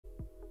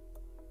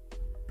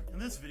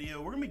this video,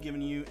 we're going to be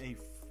giving you a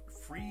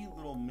free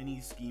little mini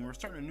scheme. We're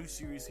starting a new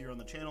series here on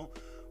the channel.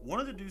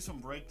 Wanted to do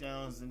some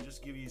breakdowns and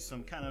just give you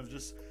some kind of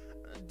just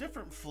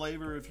different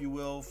flavor, if you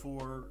will,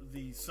 for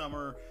the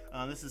summer.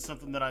 This is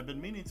something that I've been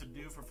meaning to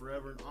do for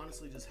forever, and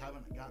honestly just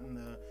haven't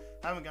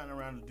gotten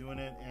around to doing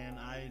it. And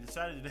I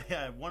decided today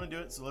I want to do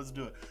it, so let's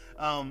do it.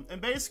 And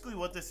basically,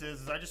 what this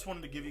is I just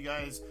wanted to give you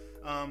guys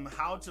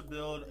how to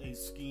build a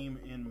scheme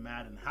in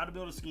Madden.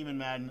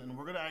 And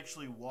we're going to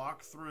actually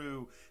walk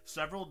through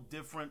several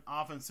different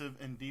offensive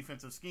and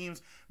defensive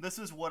schemes. This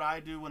is what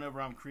I do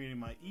whenever I'm creating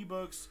my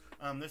ebooks.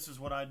 This is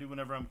what I do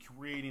whenever I'm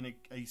creating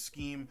a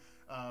scheme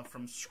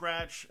from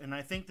scratch, and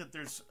I think that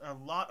there's a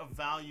lot of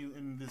value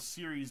in this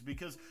series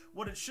because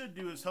what it should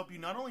do is help you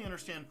not only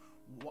understand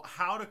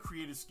how to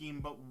create a scheme,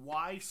 but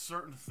why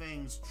certain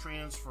things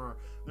transfer.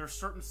 There are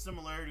certain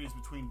similarities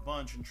between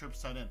bunch and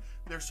trips tight end.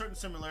 There are certain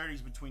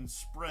similarities between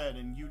spread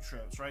and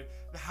U-trips, right?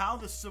 How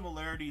the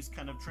similarities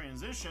kind of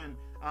transition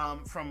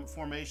from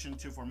formation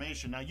to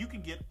formation. Now, you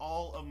can get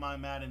all of my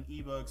Madden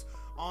ebooks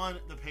on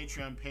the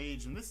Patreon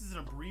page, and this is an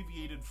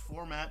abbreviated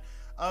format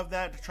of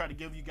that to try to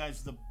give you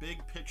guys the big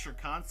picture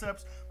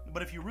concepts.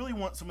 But if you really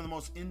want some of the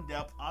most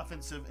in-depth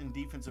offensive and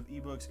defensive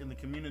ebooks in the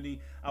community,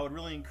 I would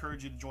really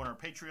encourage you to join our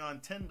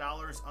Patreon.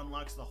 $10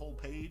 unlocks the whole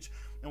page,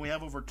 and we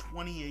have over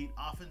 28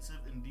 offensive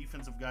and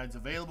defensive guides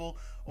available.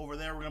 Over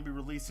there, we're going to be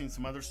releasing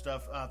some other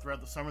stuff throughout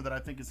the summer that I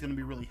think is going to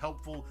be really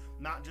helpful,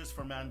 not just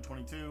for Madden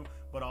 22,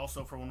 but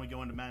also for when we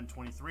go into Madden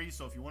 23.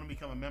 So if you want to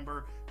become a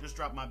member, just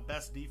drop my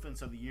best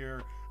defense of the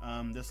year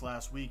this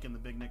last week in the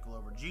Big Nickel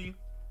over G.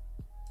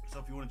 So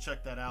if you want to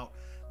check that out,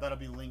 that'll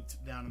be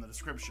linked down in the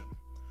description.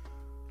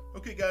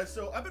 Okay, guys,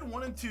 so I've been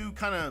wanting to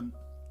kind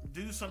of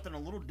do something a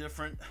little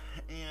different,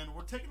 and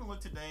we're taking a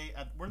look today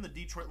at, we're in the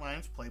Detroit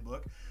Lions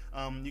playbook.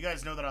 You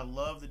guys know that I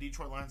love the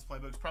Detroit Lions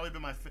playbook. It's probably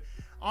been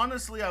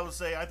honestly, I would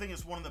say, I think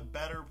it's one of the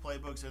better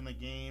playbooks in the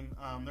game.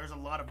 There's a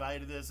lot of value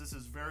to this. This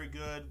is very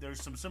good.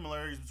 There's some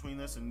similarities between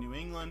this and New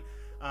England.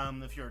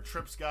 If you're a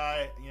trips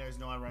guy, you guys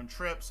know I run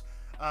trips.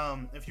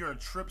 If you're a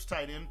trips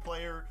tight end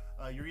player,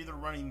 you're either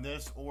running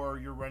this or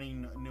you're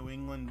running New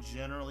England,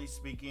 generally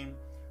speaking.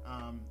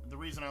 The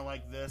reason I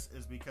like this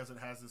is because it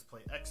has this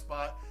play X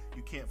spot.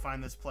 You can't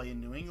find this play in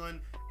New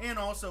England. And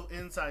also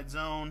inside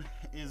zone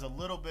is a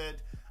little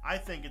bit, I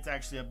think it's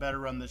actually a better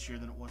run this year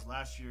than it was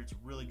last year. It's a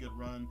really good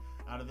run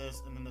out of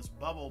this. And then this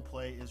bubble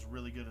play is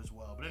really good as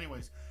well. But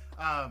anyways,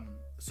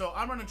 so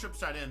I'm running trips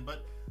tight end,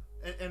 but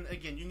and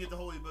again, you can get the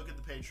whole ebook at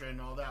the Patreon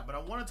and all that, but I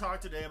want to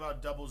talk today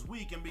about doubles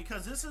week, and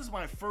because this is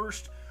my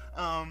first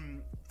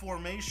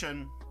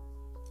formation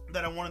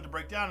that I wanted to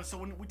break down. And so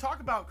when we talk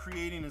about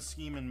creating a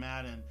scheme in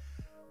Madden,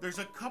 there's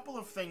a couple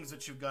of things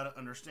that you've got to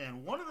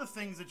understand. One of the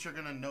things that you're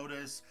going to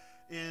notice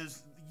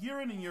is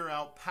year in and year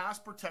out, pass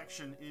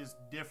protection is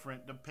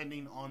different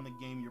depending on the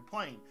game you're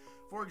playing.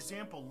 For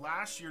example,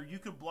 last year you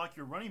could block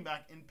your running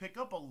back and pick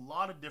up a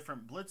lot of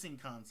different blitzing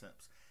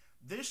concepts.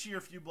 This year,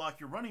 if you block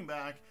your running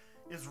back,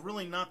 is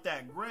really not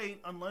that great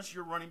unless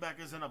your running back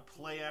is in a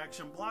play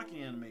action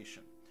blocking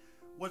animation.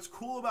 What's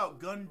cool about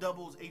gun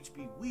doubles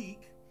HB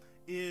week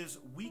is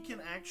we can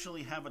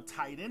actually have a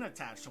tight end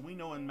attached. And we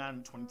know in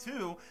Madden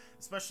 22,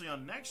 especially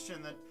on next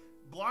gen, that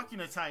blocking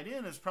a tight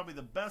end is probably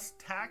the best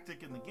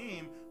tactic in the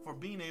game for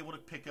being able to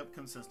pick up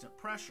consistent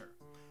pressure.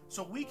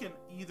 So we can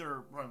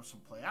either run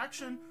some play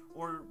action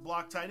or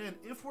block tight end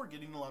if we're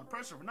getting a lot of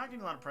pressure. If we're not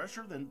getting a lot of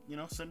pressure, then, you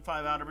know, send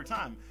 5 out every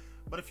time.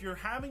 But if you're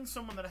having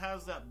someone that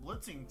has that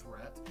blitzing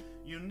threat,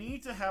 you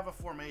need to have a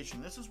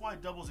formation. This is why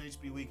doubles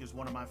HB week is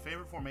one of my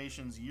favorite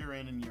formations year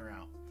in and year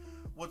out.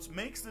 What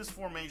makes this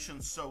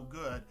formation so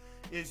good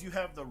is you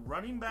have the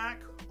running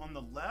back on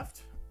the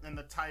left and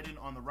the tight end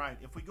on the right.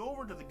 If we go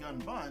over to the gun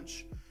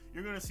bunch,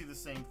 you're going to see the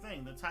same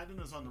thing. The tight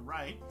end is on the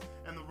right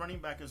and the running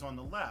back is on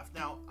the left.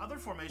 Now, other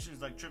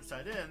formations like trips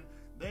tight end,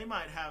 they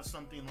might have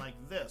something like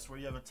this, where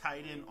you have a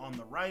tight end on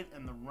the right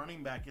and the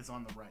running back is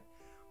on the right.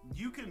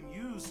 You can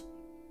use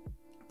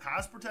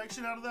pass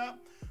protection out of that,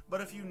 but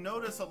if you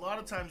notice, a lot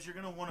of times you're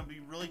going to want to be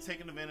really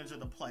taking advantage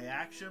of the play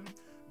action,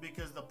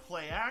 because the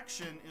play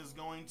action is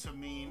going to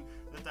mean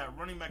that that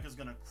running back is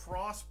going to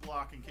cross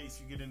block in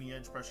case you get any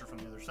edge pressure from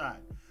the other side.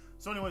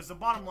 So anyways, the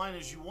bottom line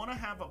is you want to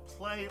have a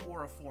play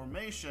or a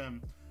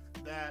formation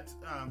that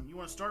you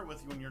want to start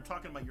with. When you're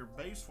talking about your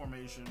base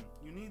formation,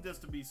 you need this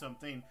to be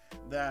something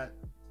that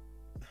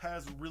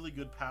has really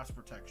good pass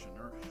protection,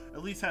 or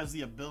at least has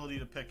the ability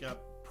to pick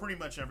up pretty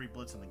much every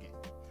blitz in the game.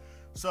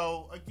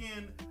 So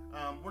again,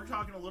 we're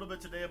talking a little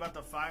bit today about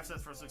the 5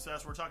 sets for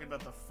success. We're talking about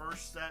the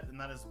first set, and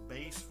that is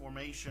base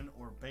formation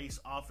or base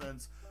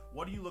offense.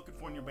 What are you looking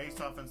for in your base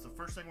offense? The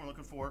first thing we're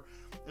looking for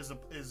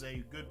is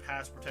a good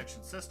pass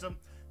protection system.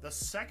 The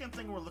second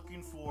thing we're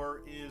looking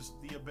for is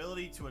the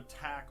ability to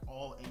attack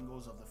all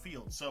angles of the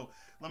field. So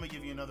let me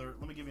give you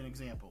an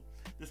example.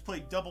 This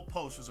play double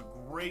post is a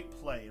great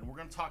play, and we're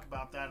going to talk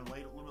about that a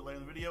little bit later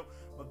in the video,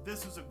 but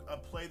this is a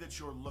play that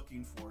you're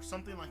looking for.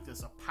 Something like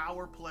this, a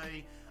power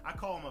play. I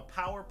call them a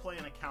power play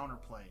and a counter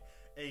play.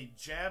 a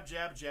jab,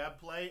 jab, jab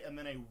play, and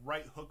then a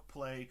right hook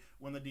play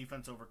when the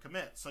defense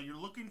overcommits. So you're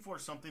looking for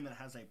something that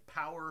has a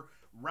power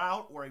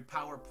route or a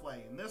power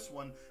play. In this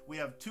one, we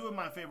have two of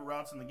my favorite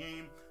routes in the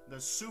game: the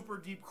super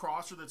deep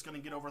crosser that's going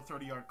to get over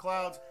 30-yard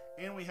clouds,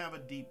 and we have a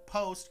deep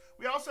post.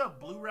 We also have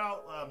blue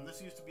route.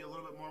 This used to be a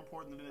little bit more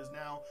important than it is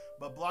now,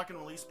 but block and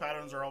release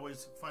patterns are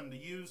always fun to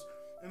use.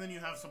 And then you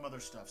have some other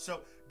stuff. So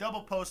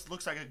double post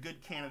looks like a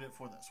good candidate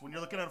for this. When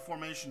you're looking at a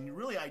formation, you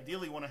really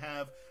ideally want to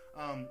have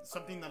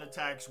something that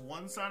attacks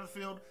one side of the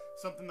field,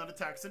 something that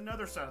attacks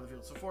another side of the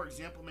field. So for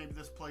example, maybe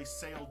this play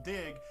sail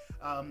dig,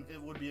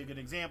 it would be a good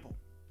example.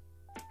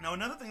 Now,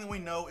 another thing that we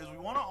know is we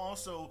want to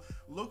also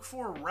look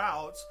for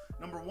routes,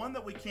 number one,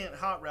 that we can't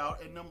hot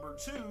route, and number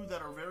two,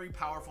 that are very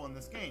powerful in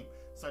this game,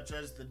 such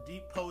as the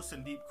deep post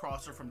and deep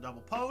crosser from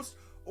double post,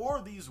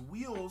 or these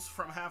wheels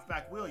from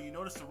halfback wheel. You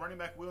notice the running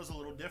back wheel is a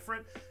little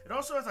different. It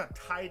also has a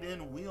tight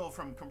end wheel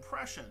from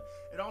compression.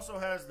 It also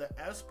has the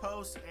S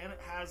post, and it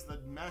has the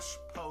mesh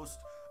post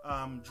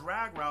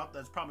drag route.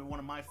 That's probably one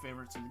of my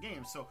favorites in the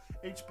game. So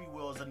HB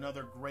wheel is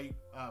another great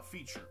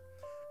feature.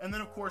 And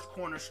then, of course,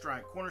 corner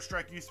strike. Corner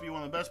strike used to be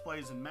one of the best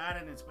plays in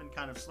Madden. It's been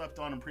kind of slept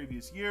on in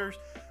previous years,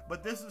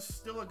 but this is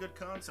still a good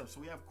concept.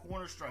 So we have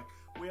corner strike.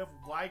 We have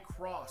Y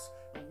cross.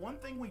 And one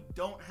thing we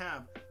don't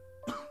have,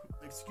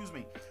 excuse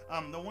me,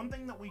 the one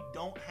thing that we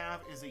don't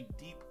have is a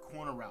deep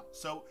corner route.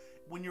 So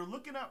when you're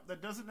looking up,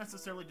 that doesn't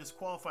necessarily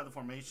disqualify the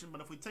formation, but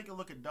if we take a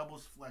look at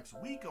doubles flex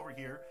weak over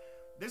here,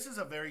 this is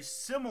a very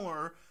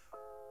similar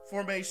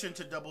formation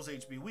to doubles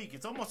HB weak.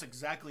 It's almost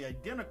exactly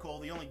identical.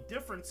 The only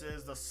difference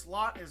is the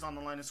slot is on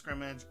the line of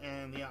scrimmage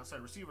and the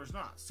outside receiver is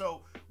not.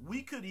 So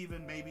we could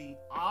even maybe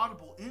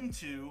audible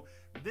into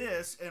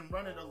this and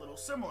run it a little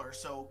similar.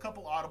 So a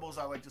couple audibles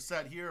I like to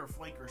set here are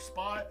flanker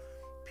spot,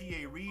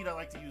 PA read. I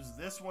like to use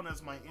this one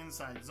as my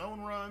inside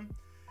zone run.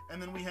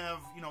 And then we have,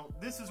 you know,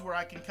 this is where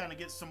I can kind of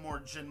get some more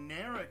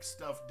generic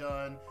stuff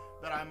done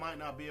that I might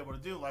not be able to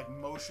do, like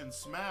motion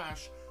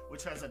smash,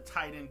 which has a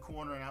tight end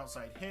corner and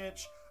outside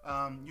hitch.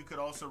 You could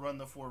also run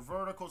the four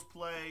verticals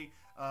play.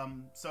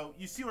 So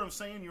you see what I'm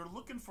saying? You're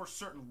looking for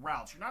certain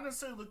routes. You're not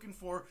necessarily looking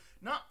for,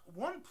 not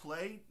one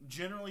play,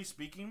 generally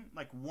speaking,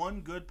 like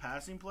one good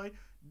passing play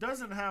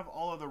doesn't have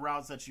all of the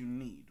routes that you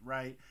need,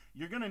 right?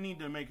 You're going to need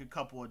to make a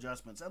couple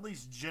adjustments, at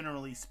least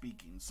generally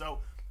speaking.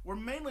 So we're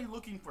mainly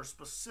looking for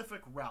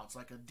specific routes,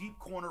 like a deep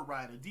corner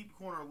right, a deep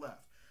corner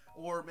left.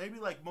 Or maybe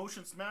like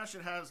motion smash,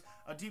 it has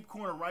a deep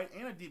corner right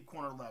and a deep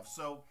corner left.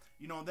 So,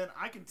 you know, then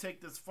I can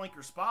take this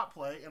flanker spot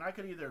play and I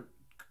could either,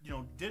 you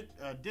know,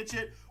 ditch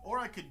it, or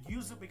I could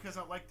use it because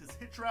I like this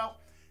hitch route.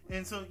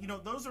 And so, you know,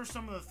 those are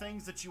some of the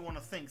things that you want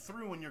to think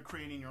through when you're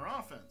creating your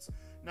offense.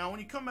 Now, when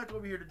you come back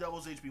over here to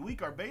doubles HB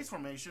weak, our base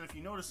formation, if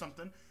you notice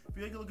something, if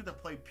you take a look at the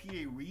play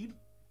PA read,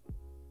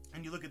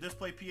 and you look at this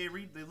play PA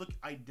read, they look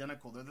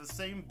identical. They're the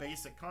same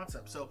basic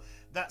concept. So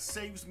that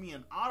saves me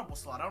an audible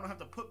slot. I don't have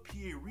to put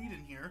PA read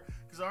in here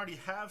because I already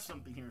have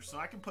something here. So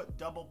I can put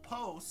double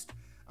post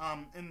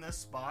in this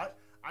spot.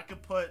 I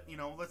could put, you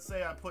know, let's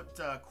say I put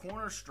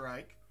corner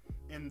strike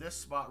in this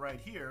spot right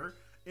here,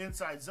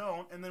 inside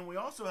zone, and then we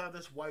also have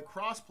this Y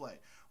cross play.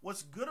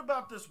 What's good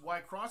about this Y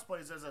cross play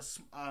is there's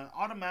an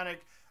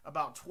automatic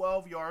about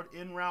 12-yard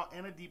in route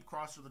and a deep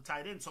cross to the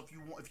tight end. So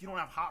if you don't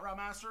have hot route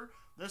master,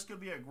 this could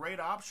be a great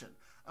option.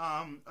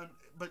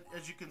 But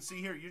as you can see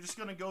here, you're just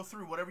going to go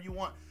through whatever you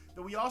want.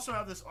 Then we also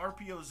have this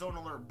RPO zone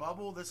alert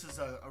bubble. This is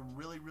a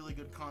really, really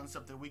good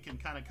concept that we can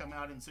kind of come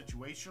out in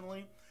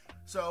situationally.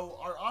 So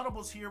our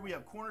audibles here, we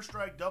have corner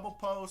strike, double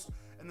post,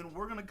 and then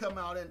we're going to come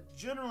out and,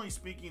 generally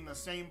speaking, the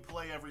same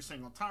play every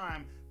single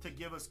time to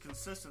give us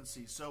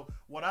consistency. So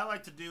what I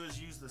like to do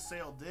is use the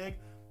sail dig,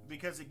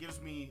 because it gives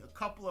me a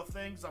couple of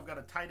things. I've got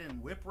a tight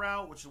end whip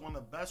route, which is one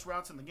of the best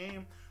routes in the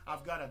game.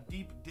 I've got a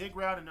deep dig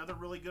route, another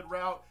really good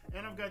route,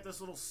 and I've got this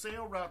little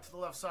sail route to the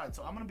left side.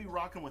 So I'm going to be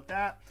rocking with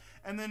that.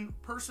 And then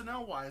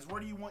personnel-wise, where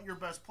do you want your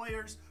best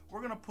players? We're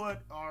going to put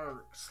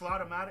our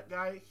slot-o-matic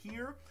guy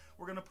here.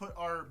 We're going to put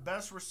our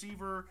best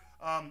receiver.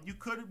 You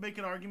could make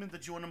an argument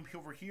that you want him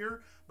over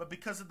here, but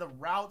because of the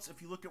routes,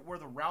 if you look at where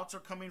the routes are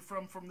coming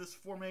from this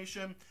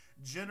formation,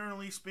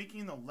 generally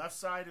speaking, the left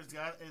side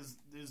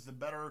is the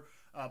better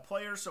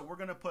player. So we're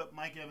going to put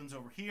Mike Evans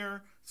over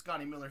here,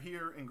 Scotty Miller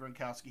here, and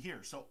Gronkowski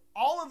here. So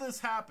all of this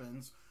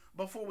happens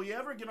before we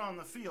ever get on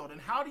the field. And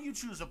how do you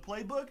choose a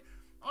playbook?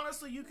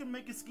 Honestly, you can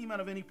make a scheme out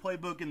of any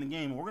playbook in the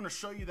game. We're going to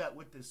show you that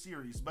with this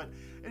series. But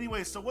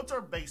anyway, so what's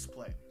our base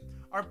play?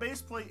 Our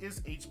base play is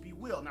HB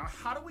wheel. Now,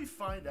 how do we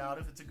find out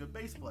if it's a good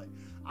base play?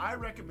 I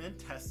recommend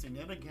testing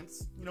it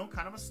against, you know,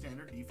 kind of a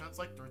standard defense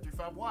like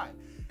 3-5 wide.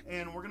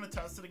 And we're going to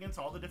test it against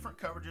all the different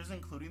coverages,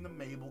 including the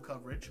Mabel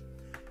coverage.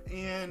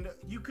 And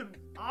you can,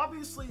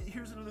 obviously,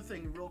 here's another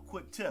thing, a real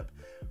quick tip.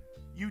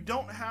 You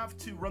don't have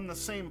to run the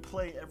same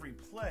play every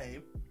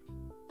play.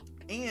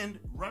 And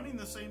running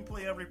the same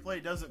play every play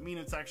doesn't mean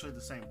it's actually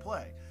the same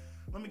play.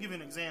 Let me give you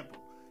an example.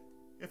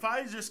 If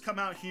I just come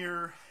out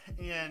here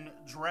and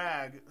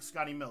drag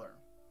Scotty Miller,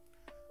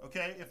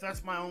 okay, if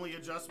that's my only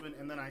adjustment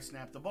and then I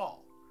snap the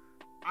ball,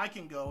 I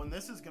can go, and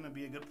this is going to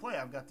be a good play.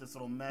 I've got this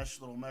little mesh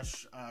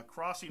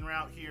crossing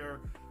route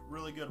here,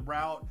 really good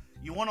route.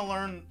 You want to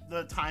learn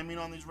the timing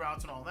on these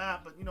routes and all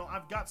that, but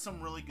I've got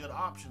some really good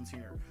options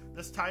here.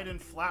 This tight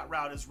end flat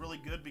route is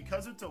really good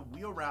because it's a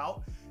wheel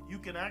route. You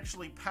can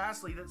actually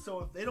pass lead it, so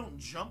if they don't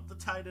jump the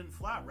tight end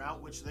flat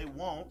route, which they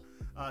won't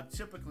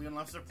typically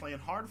unless they're playing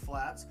hard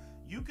flats,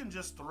 you can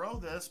just throw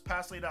this,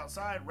 pass lead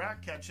outside,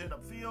 rack catch it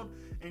upfield,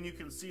 and you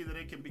can see that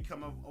it can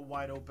become a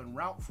wide open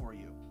route for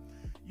you.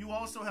 You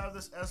also have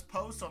this S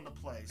post on the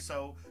play,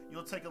 so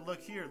you'll take a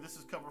look here. This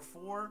is cover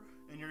 4,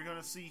 and you're going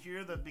to see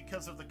here that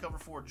because of the cover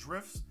 4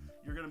 drifts,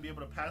 you're going to be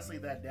able to pass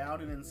lead that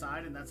down and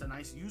inside, and that's a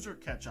nice user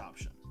catch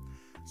option.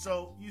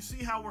 So you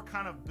see how we're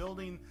kind of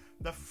building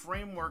the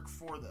framework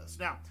for this.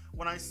 Now,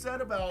 when I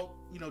said about,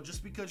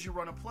 just because you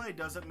run a play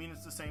doesn't mean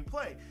it's the same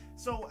play.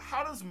 So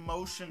how does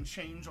motion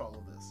change all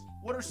of this?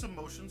 What are some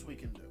motions we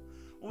can do?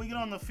 When we get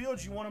on the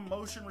field, you want to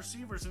motion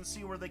receivers and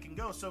see where they can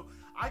go. So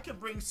I could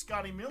bring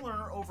Scotty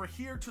Miller over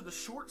here to the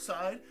short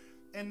side,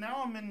 and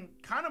now I'm in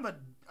kind of a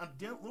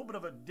little bit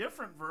of a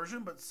different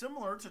version, but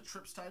similar to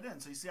Trips tight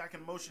end. So you see I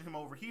can motion him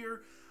over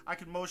here. I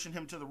can motion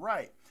him to the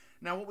right.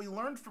 Now what we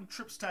learned from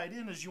Trips tight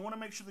end is you want to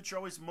make sure that you're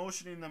always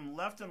motioning them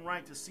left and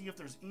right to see if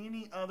there's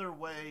any other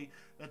way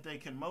that they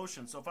can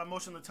motion. So if I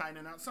motion the tight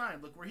end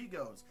outside, look where he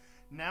goes.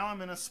 Now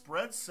I'm in a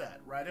spread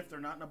set, right? If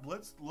they're not in a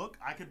blitz look,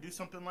 I could do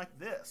something like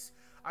this.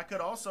 I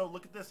could also,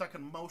 look at this, I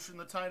can motion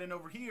the tight end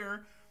over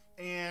here.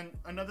 And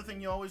another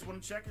thing you always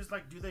want to check is,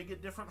 like, do they get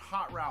different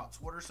hot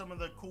routes? What are some of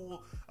the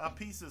cool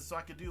pieces? So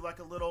I could do like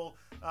a little,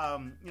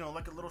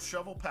 like a little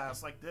shovel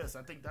pass like this.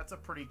 I think that's a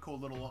pretty cool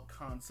little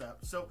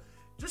concept. So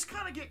just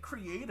kind of get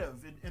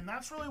creative. And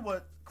that's really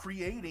what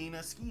creating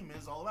a scheme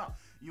is all about.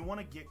 You want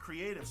to get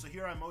creative. So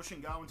here I motion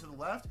Godwin to the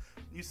left.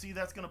 You see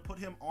that's going to put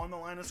him on the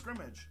line of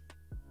scrimmage.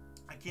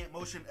 I can't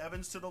motion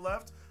Evans to the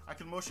left. I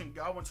can motion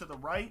Godwin to the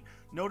right.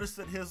 Notice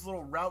that his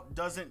little route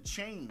doesn't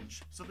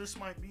change. So this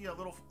might be a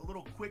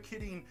little quick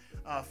hitting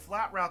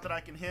flat route that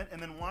I can hit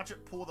and then watch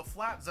it pull the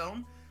flat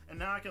zone. And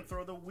now I can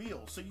throw the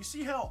wheel. So you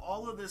see how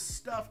all of this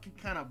stuff can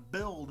kind of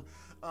build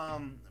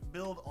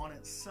on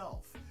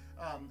itself.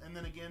 And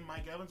then again,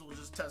 Mike Evans will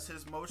just test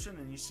his motion,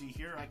 and you see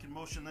here I can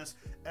motion this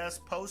S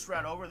post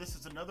right over. This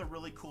is another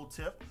really cool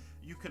tip.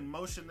 You can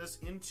motion this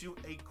into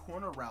a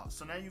corner route.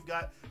 So now you've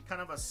got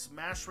kind of a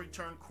smash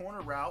return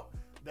corner route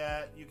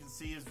that you can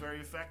see is very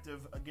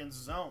effective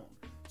against zone.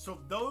 So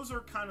those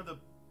are kind of the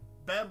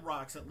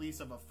bedrocks, at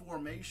least, of a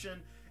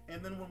formation.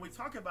 And then when we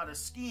talk about a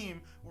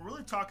scheme, we're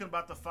really talking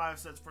about the 5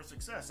 sets for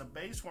success. A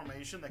base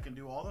formation that can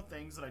do all the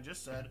things that I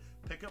just said,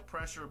 pick up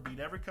pressure, beat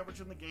every coverage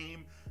in the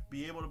game,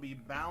 be able to be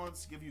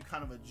balanced, give you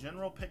kind of a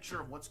general picture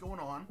of what's going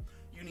on.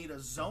 You need a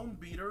zone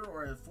beater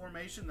or a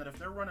formation that if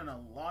they're running a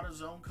lot of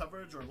zone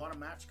coverage or a lot of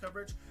match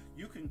coverage,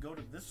 you can go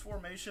to this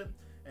formation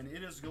and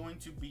it is going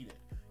to beat it.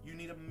 You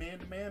need a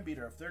man-to-man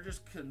beater. If they're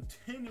just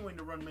continuing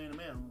to run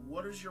man-to-man,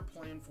 what is your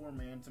plan for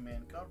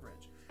man-to-man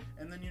coverage?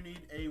 And then you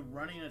need a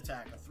running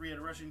attack, a 3-headed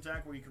rushing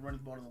attack where you can run the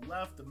ball to the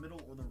left, the middle,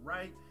 or the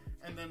right.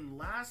 And then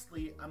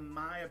lastly, in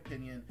my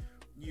opinion,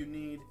 you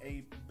need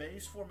a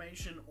base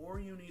formation or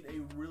you need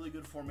a really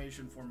good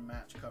formation for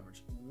match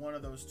coverage. One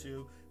of those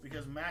two,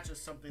 because match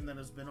is something that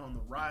has been on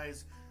the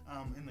rise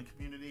in the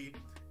community,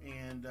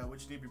 and we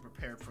just need to be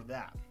prepared for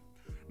that.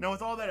 Now,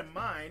 with all that in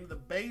mind, the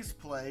base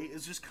play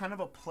is just kind of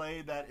a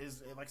play that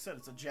is, like I said,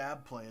 it's a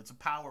jab play. It's a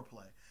power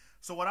play.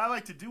 So what I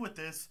like to do with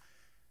this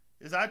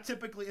is I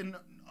typically, and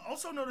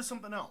also notice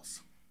something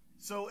else.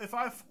 So if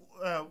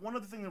one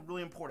other thing that's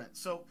really important.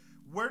 So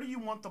where do you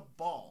want the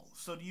ball?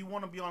 So do you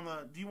want to be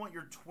do you want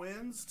your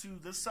twins to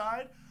this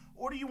side,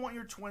 or do you want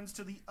your twins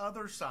to the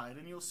other side?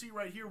 And you'll see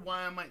right here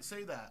why I might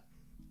say that.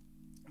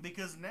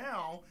 Because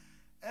now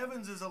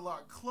Evans is a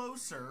lot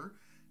closer,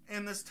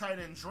 and this tight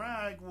end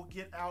drag will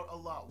get out a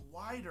lot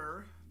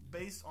wider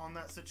based on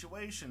that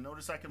situation.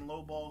 Notice I can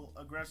low ball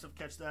aggressive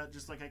catch that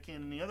just like I can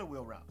in the other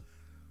wheel route.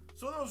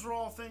 So those are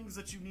all things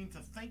that you need to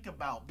think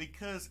about,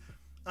 because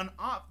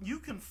you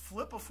can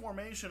flip a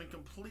formation and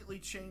completely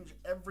change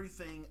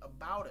everything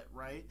about it,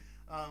 right?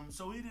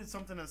 So we did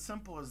something as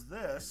simple as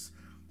this.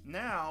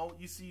 Now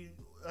you see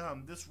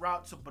this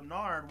route to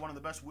Bernard, one of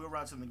the best wheel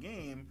routes in the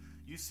game.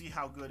 You see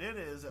how good it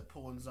is at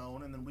pull and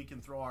zone, and then we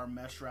can throw our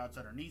mesh routes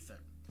underneath it.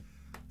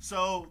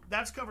 So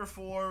that's cover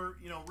 4,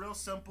 real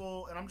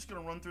simple, and I'm just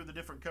going to run through the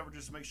different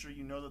coverages to make sure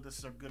you know that this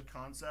is a good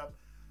concept.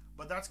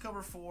 But that's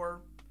cover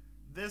 4.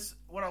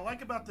 What I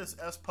like about this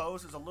S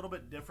post is a little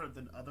bit different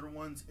than other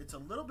ones. It's a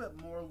little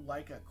bit more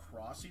like a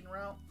crossing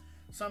route.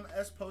 Some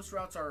S post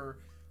routes are,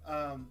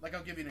 like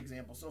I'll give you an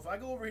example. So if I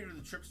go over here to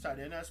the trips tight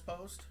end S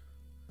post,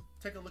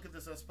 take a look at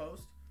this S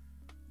post,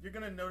 you're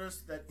going to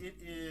notice that it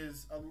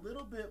is a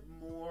little bit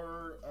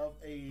more of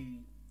a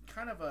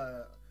kind of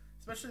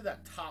especially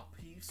that top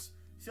piece.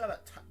 See how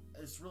that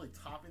is really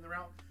topping the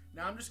route?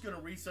 Now I'm just going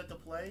to reset the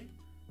play,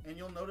 and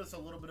you'll notice a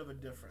little bit of a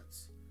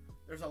difference.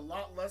 There's a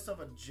lot less of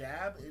a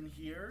jab in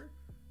here,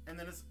 and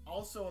then it's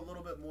also a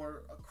little bit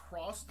more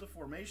across the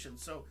formation.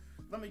 So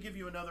let me give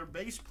you another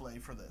base play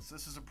for this.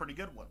 This is a pretty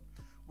good one.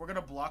 We're going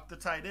to block the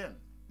tight end.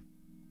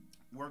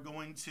 we're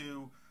going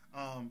to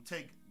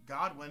take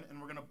Godwin, and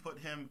we're going to put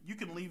him. You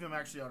can leave him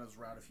actually on his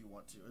route if you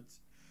want to. It's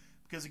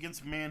because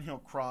against man he'll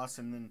cross,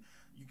 and then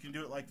you can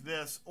do it like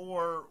this.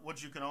 Or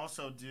what you can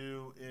also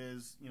do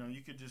is,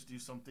 you could just do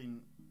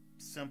something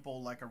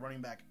simple like a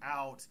running back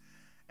out,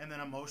 and then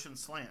a motion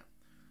slant.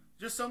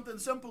 Just something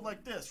simple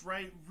like this,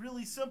 right?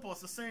 Really simple. It's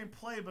the same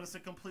play, but it's a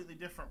completely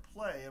different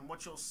play. And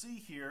what you'll see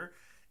here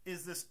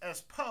is this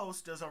S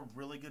post does a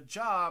really good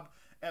job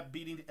at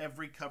beating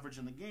every coverage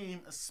in the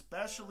game,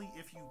 especially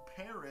if you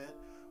pair it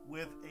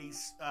with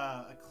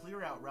a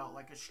clear out route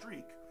like a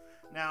streak.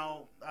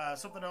 Now,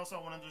 something else I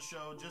wanted to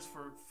show just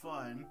for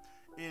fun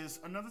is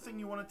another thing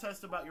you want to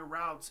test about your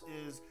routes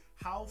is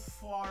how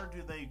far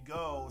do they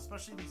go,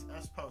 especially these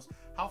S posts,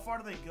 how far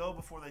do they go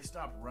before they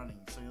stop running?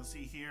 So you'll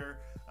see here,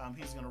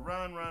 he's going to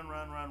run,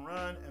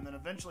 and then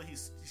eventually he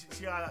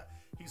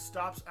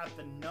stops at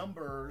the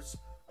numbers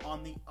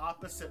on the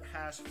opposite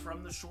hash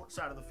from the short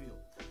side of the field.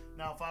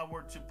 Now, if I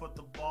were to put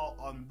the ball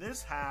on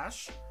this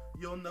hash,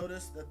 you'll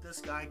notice that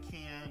this guy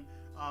can,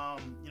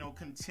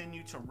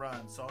 continue to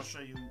run. So I'll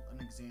show you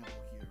an example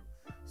here.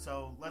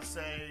 So let's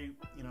say,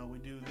 we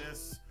do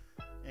this,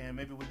 and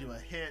maybe we do a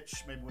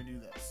hitch, maybe we do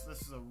this.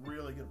 This is a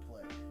really good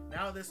play.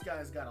 Now this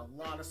guy's got a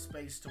lot of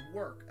space to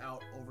work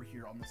out over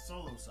here on the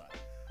solo side.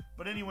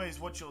 But anyways,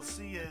 what you'll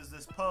see is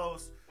this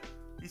post,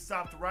 he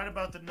stopped right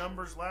about the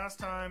numbers last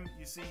time.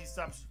 You see he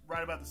stops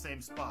right about the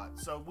same spot.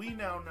 So we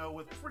now know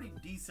with pretty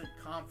decent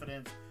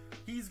confidence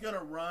he's going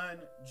to run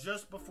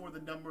just before the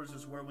numbers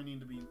is where we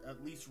need to be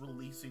at least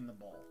releasing the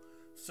ball.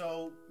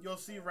 So you'll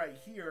see right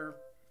here,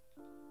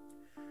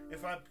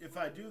 if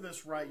I do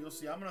this right, you'll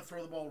see I'm going to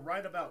throw the ball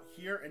right about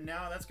here, and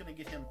now that's going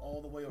to get him all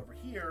the way over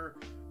here,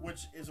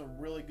 which is a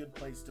really good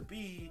place to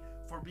be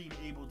for being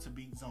able to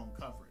beat zone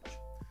coverage.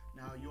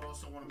 Now, you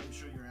also want to make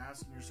sure you're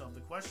asking yourself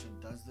the question,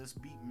 does this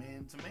beat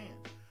man-to-man?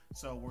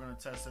 So we're going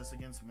to test this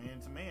against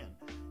man-to-man.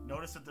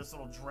 Notice that this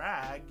little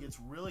drag gets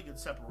really good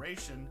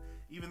separation,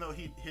 even though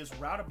his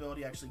route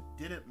ability actually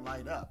didn't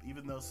light up.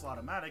 Even though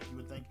Slot-O-Matic, you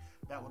would think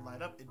that would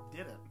light up, it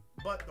didn't.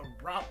 But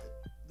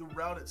the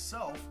route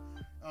itself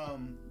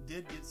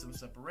did get some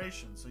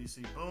separation. So you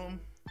see,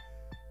 boom,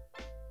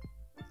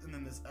 and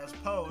then this S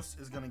post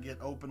is going to get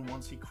open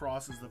once he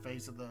crosses the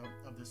face of the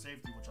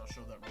safety, which I'll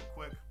show that real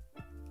quick.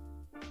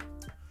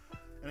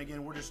 And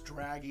again, we're just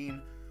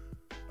dragging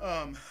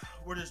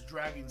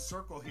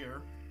circle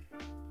here.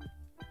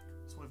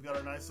 So we've got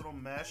our nice little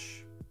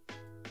mesh,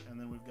 and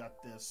then we've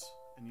got this,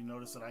 and you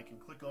notice that I can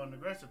click on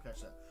aggressive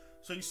catch that.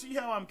 So you see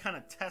how I'm kind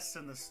of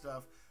testing this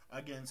stuff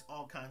against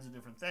all kinds of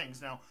different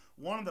things. Now,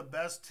 one of the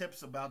best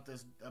tips about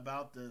this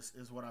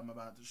is what I'm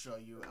about to show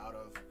you out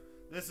of.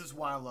 This is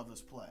why I love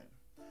this play.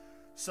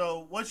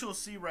 So what you'll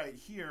see right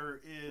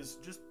here is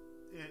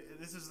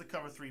this is the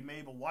cover 3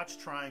 Mabel. Watch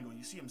triangle.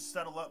 You see him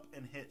settle up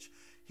and hitch.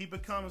 He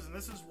becomes, and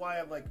this is why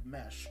I like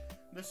mesh.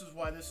 This is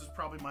why this is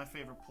probably my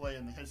favorite play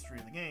in the history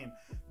of the game.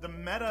 The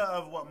meta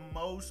of what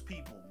most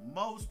people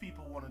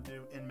want to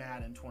do in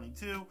Madden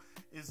 22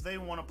 is they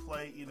want to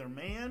play either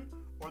man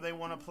or they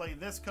want to play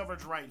this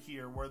coverage right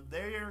here where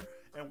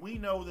and we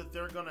know that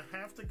they're going to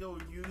have to go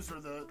user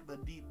the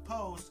deep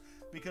post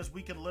because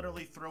we can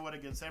literally throw it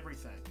against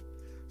everything.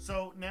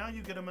 So now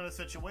you get them in a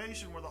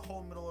situation where the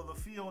whole middle of the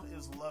field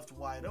is left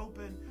wide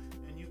open,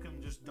 and you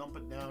can just dump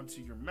it down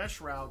to your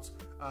mesh routes,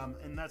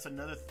 and that's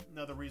another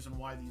reason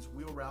why these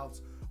wheel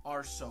routes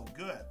are so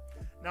good.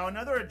 Now,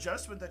 another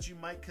adjustment that you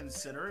might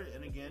consider,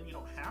 and again, you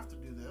don't have to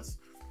do this,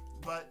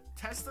 but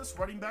test this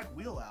running back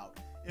wheel out.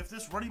 If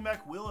this running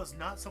back wheel is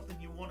not something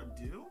you want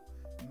to do,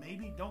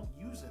 maybe don't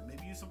use it.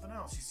 Maybe use something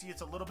else. You see,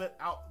 it's a little bit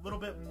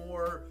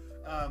more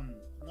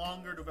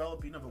longer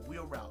developing of a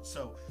wheel route.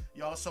 So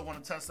you also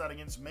want to test that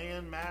against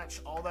man,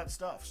 match, all that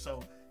stuff.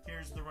 So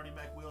here's the running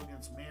back wheel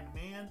against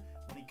man-to-man.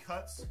 When he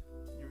cuts,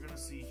 you're going to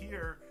see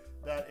here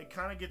that it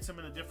kind of gets him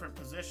in a different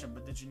position.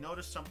 But did you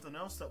notice something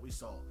else that we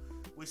saw?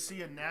 We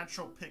see a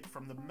natural pick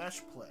from the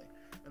mesh play.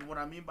 And what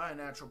I mean by a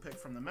natural pick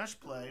from the mesh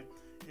play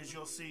is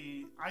you'll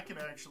see I can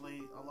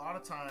actually, a lot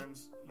of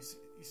times,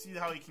 you see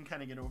how he can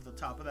kind of get over the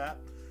top of that.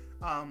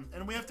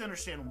 And we have to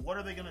understand, what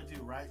are they going to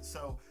do, right?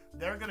 So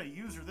they're going to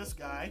user this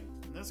guy,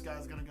 and this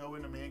guy's going to go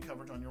into man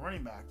coverage on your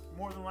running back,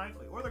 more than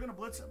likely, or they're going to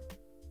blitz him.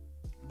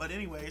 But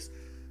anyways,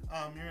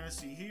 you're going to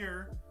see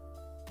here,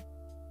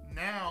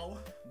 now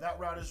that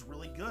route is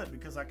really good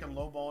because I can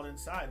lowball it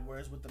inside,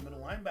 whereas with the middle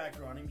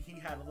linebacker on him, he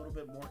had a little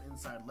bit more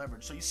inside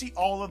leverage. So you see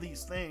all of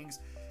these things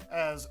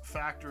as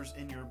factors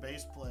in your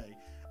base play.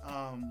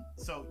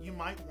 So you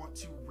and want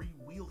to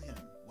re-wheel him.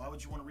 Why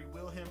would you want to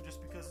re-wheel him?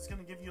 Just because it's going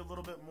to give you a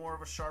little bit more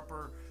of a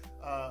sharper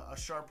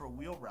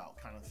wheel route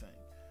kind of thing.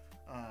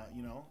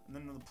 And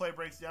then when the play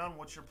breaks down,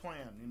 what's your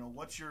plan?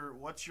 What's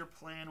your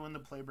plan when the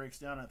play breaks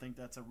down? I think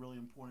that's a really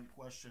important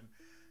question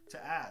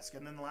to ask.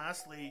 And then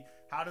lastly,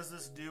 how does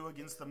this do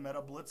against the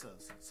meta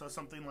blitzes? So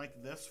something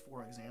like this,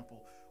 for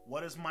example,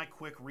 what is my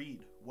quick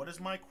read? What is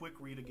my quick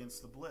read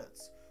against the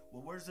blitz?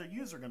 Well, where's the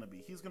user going to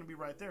be? He's going to be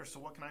right there. So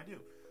what can I do?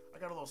 I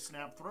got a little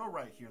snap throw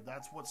right here.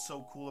 That's what's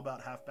so cool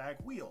about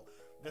halfback wheel.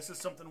 This is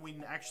something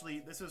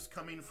this is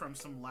coming from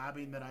some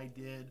labbing that I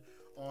did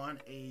on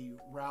a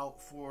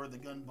route for the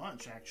gun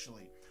bunch,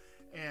 actually.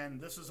 And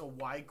this is a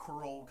Y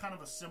curl, kind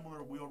of a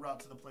similar wheel route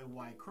to the play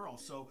Y curl.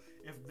 So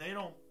if they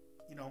don't,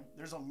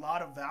 there's a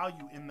lot of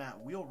value in that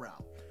wheel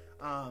route.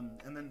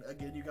 And then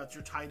again, you got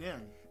your tight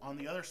end on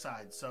the other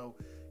side. So,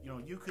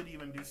 you could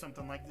even do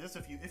something like this.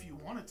 If you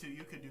wanted to,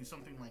 you could do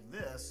something like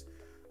this.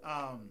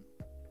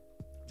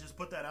 Just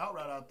put that out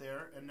route out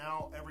there, and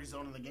now every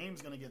zone in the game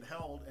is going to get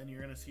held, and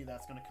you're going to see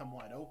that's going to come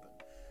wide open.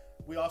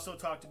 We also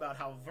talked about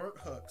how vert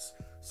hooks.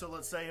 So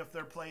let's say if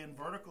they're playing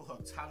vertical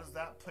hooks, how does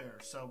that play?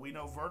 So we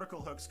know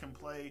vertical hooks can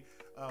play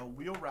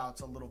wheel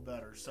routes a little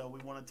better. So we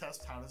want to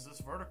test, how does this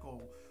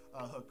vertical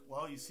hook?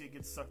 Well, you see it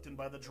gets sucked in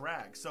by the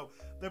drag. So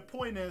the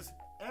point is,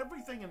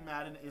 everything in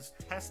Madden is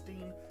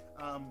testing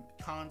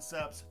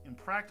concepts in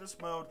practice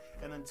mode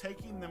and then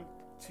taking them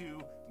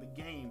to the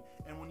game.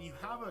 And when you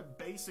have a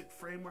basic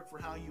framework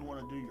for how you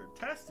want to do your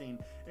testing,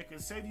 it can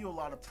save you a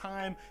lot of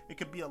time, it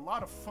could be a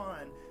lot of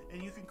fun,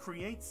 and you can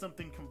create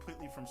something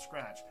completely from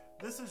scratch.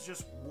 This is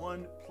just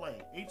one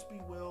play.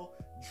 HB will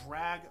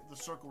drag the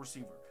circle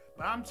receiver.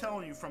 But I'm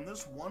telling you, from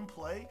this one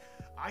play,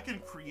 I can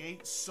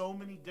create so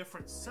many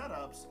different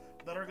setups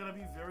that are going to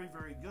be very,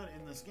 very good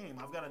in this game.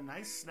 I've got a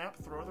nice snap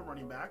throw the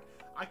running back.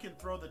 I can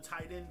throw the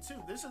tight end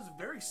too. This is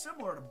very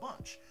similar to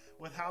bunch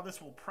with how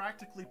this will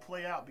practically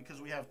play out,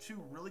 because we have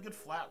two really good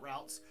flat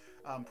routes,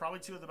 probably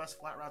two of the best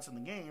flat routes in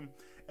the game.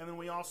 And then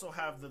we also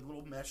have the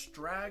little mesh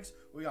drags.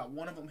 We got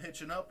one of them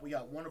hitching up. We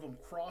got one of them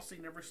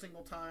crossing every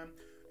single time.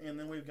 And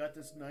then we've got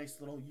this nice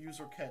little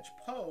user catch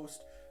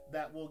post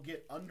that will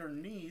get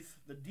underneath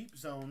the deep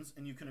zones,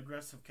 and you can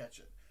aggressive catch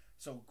it.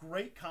 So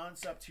great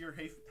concept here,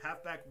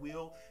 halfback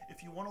wheel.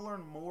 If you want to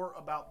learn more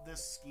about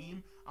this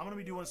scheme, I'm going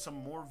to be doing some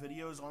more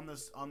videos on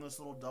this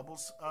little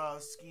doubles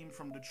scheme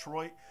from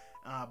Detroit.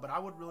 But I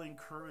would really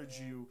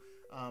encourage you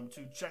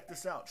to check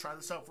this out. Try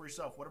this out for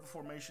yourself. Whatever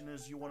formation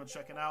is you want to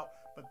check it out.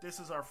 But this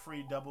is our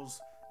free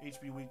doubles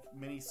HB Week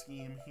mini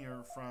scheme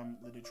here from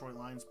the Detroit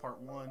Lions Part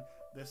 1.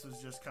 This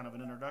is just kind of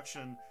an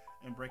introduction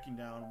and breaking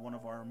down one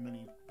of our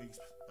mini base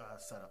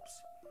setups.